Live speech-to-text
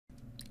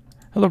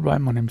Hello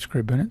everybody, my name is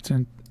Craig Bennett,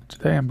 and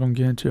today I'm going to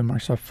get into a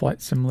Microsoft Flight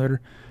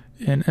Simulator.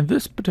 And in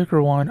this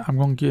particular one, I'm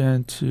going to get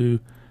into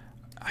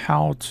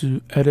how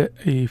to edit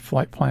a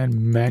flight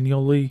plan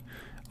manually.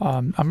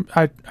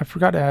 I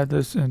forgot to add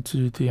this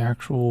into the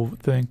actual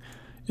thing,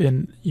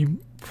 and you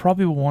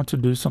probably will want to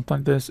do something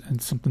like this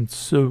and something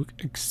so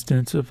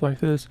extensive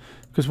like this,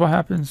 because what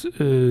happens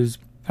is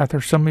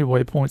after so many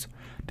waypoints,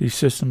 the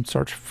system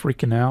starts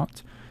freaking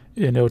out,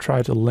 and it'll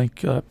try to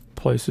link up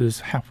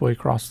places halfway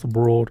across the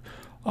world.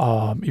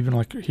 Even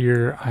like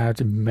here, I had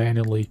to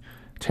manually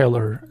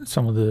tailor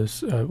some of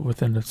this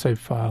within the save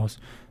files,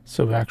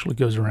 so it actually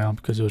goes around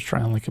because it was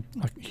trying to link up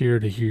like here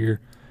to here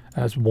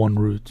as one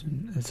route,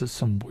 and it's just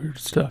some weird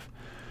stuff.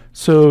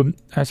 So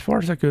as far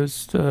as that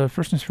goes,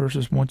 first things first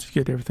is once you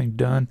get everything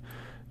done,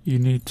 you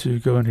need to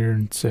go in here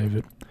and save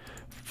it.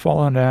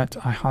 Following that,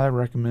 I highly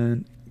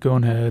recommend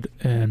going ahead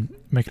and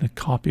making a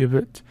copy of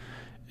it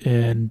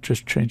and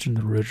just changing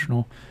the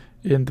original.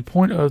 And the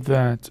point of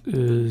that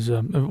is,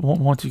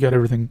 once you got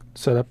everything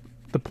set up,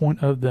 the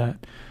point of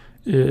that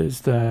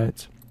is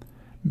that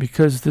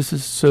because this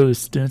is so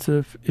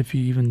extensive, if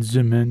you even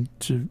zoom in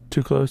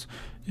too close,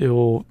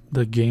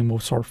 the game will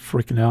start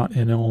freaking out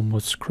and it'll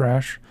almost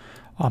crash.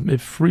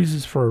 It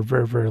freezes for a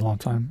very, very long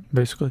time,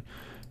 basically.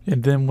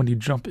 And then when you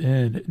jump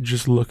in,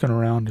 just looking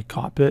around the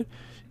cockpit,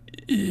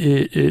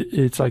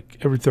 it's like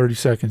every 30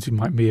 seconds you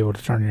might be able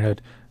to turn your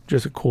head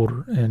just a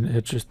quarter, and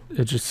it just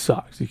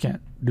sucks. You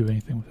can't do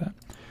anything with that.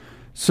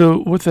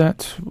 So with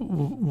that,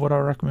 what I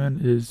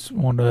recommend is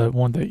one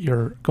that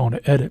you're going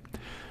to edit.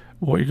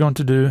 What you're going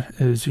to do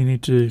is you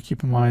need to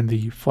keep in mind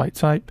the flight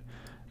type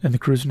and the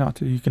cruising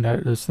altitude. You can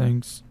edit those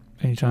things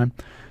anytime.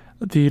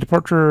 The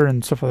departure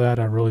and stuff like that,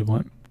 I really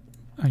won't,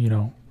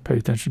 pay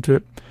attention to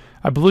it.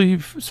 I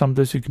believe some of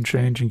this you can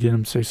change and get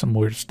them to say some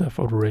weird stuff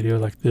over radio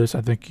like this.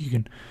 I think you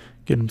can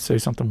get them to say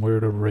something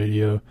weird over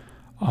radio.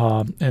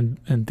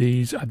 And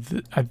these, I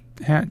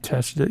haven't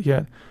tested it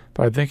yet,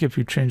 but I think if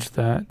you change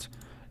that,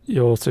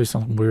 you'll say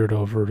something weird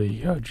over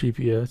the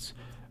GPS.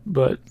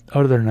 But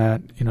other than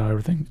that,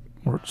 everything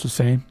works the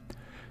same.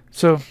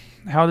 So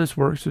how this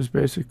works is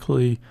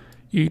basically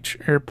each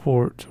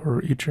airport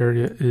or each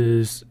area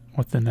is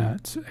within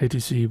that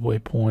ATC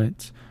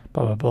waypoint,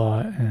 blah, blah, blah,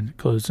 and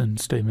closing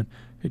statement,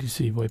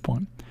 ATC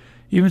waypoint.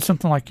 Even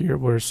something like here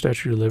where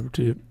Statue of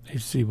Liberty,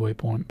 ATC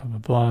waypoint, blah, blah,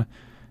 blah,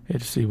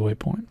 ATC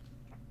waypoint.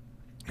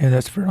 And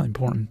that's fairly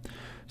important.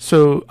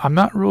 So I'm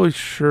not really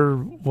sure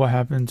what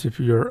happens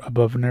if you're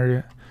above an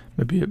area.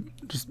 Maybe it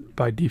just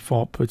by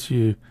default puts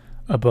you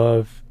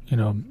above,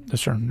 a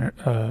certain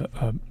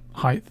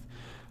height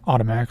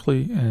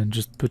automatically and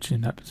just puts you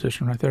in that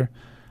position right there.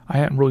 I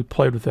haven't really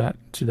played with that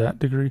to that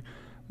degree.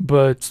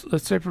 But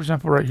let's say, for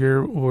example, right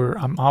here, where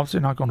I'm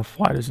obviously not going to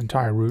fly this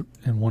entire route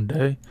in one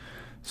day.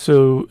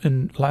 So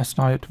in last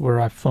night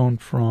where I flown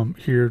from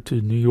here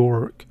to New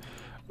York,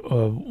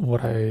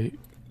 what I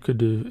could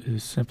do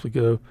is simply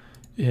go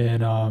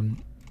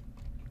and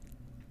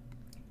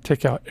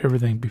take out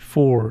everything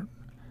before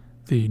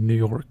the New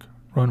York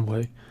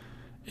runway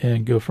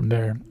and go from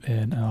there,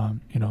 and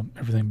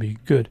everything be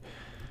good.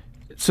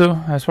 So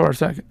as far as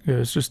that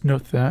goes, just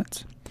note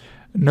that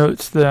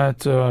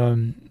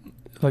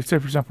like say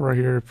for example right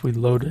here, if we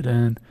load it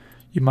in,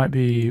 you might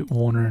be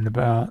wondering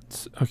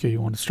about, okay,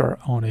 you want to start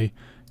on a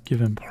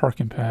given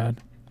parking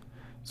pad.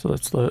 So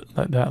let's let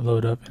that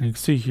load up, and you can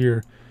see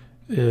here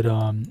it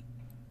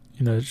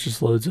it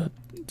just loads up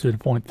to the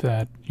point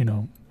that,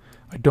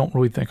 I don't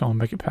really think I'll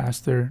make it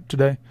past there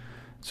today.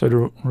 So it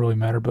don't really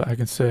matter, but I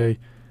can say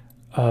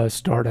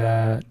start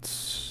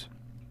at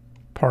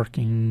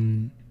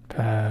parking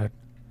pad,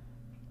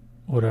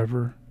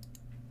 whatever.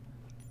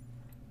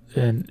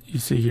 And you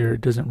see here,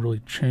 it doesn't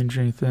really change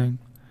anything.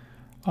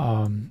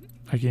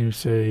 I can even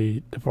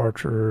say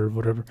departure or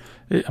whatever.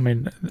 Some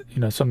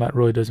of that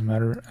really doesn't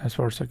matter as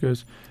far as that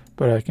goes,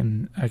 but I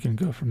can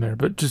go from there.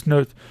 But just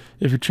note,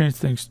 if you change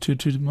things too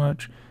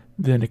much,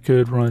 then it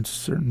could run into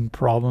certain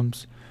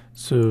problems.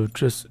 So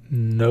just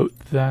note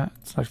that.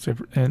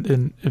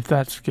 And if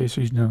that's the case,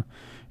 you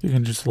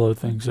can just load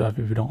things up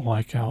if you don't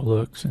like how it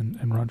looks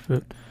and run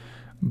fit.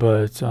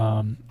 But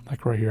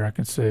like right here, I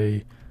can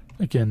say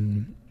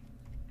again,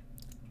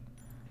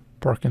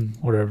 parking,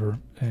 whatever,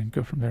 and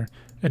go from there,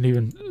 and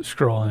even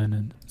scroll in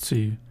and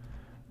see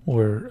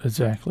where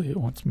exactly it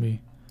wants me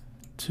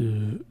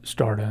to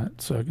start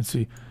at, so I can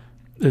see,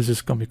 is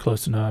this going to be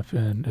close enough,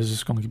 and is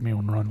this going to get me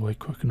on the runway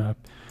quick enough,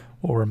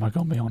 or am I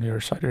going to be on the other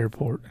side of the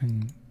airport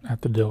and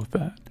have to deal with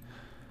that?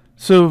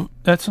 So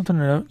that's something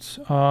to note.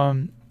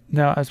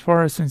 Now, as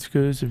far as things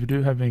goes, if you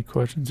do have any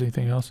questions,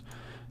 anything else,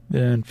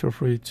 then feel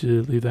free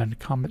to leave that in the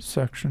comment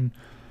section.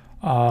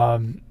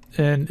 And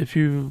if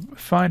you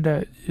find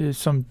that is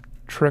some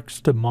tricks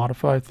to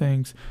modify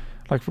things,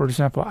 like for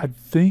example, I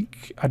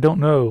don't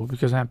know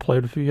because I haven't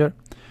played with it yet,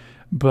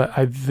 but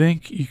I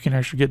think you can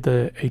actually get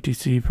the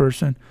ATC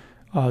person,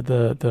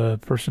 the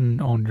person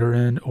on your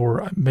end,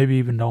 or maybe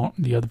even on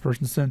the other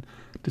person's end,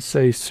 to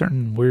say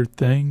certain weird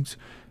things,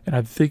 and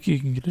I think you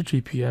can get a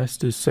GPS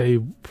to say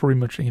pretty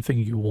much anything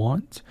you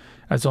want,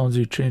 as long as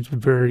you change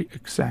very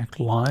exact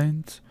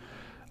lines.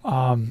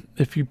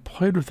 If you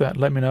played with that,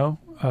 let me know,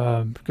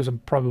 because I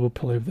probably will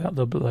play with that a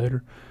little bit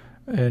later.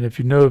 And if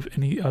you know of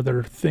any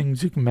other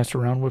things you can mess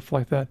around with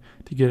like that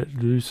to get it to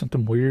do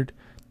something weird,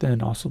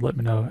 then also let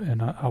me know,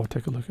 and I will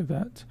take a look at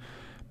that.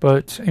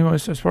 But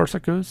anyways, as far as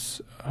that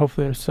goes,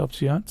 hopefully this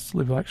helps you out.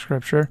 Leave a like,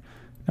 subscribe, share.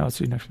 Now I'll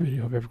see you next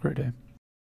video. Hope you have a great day.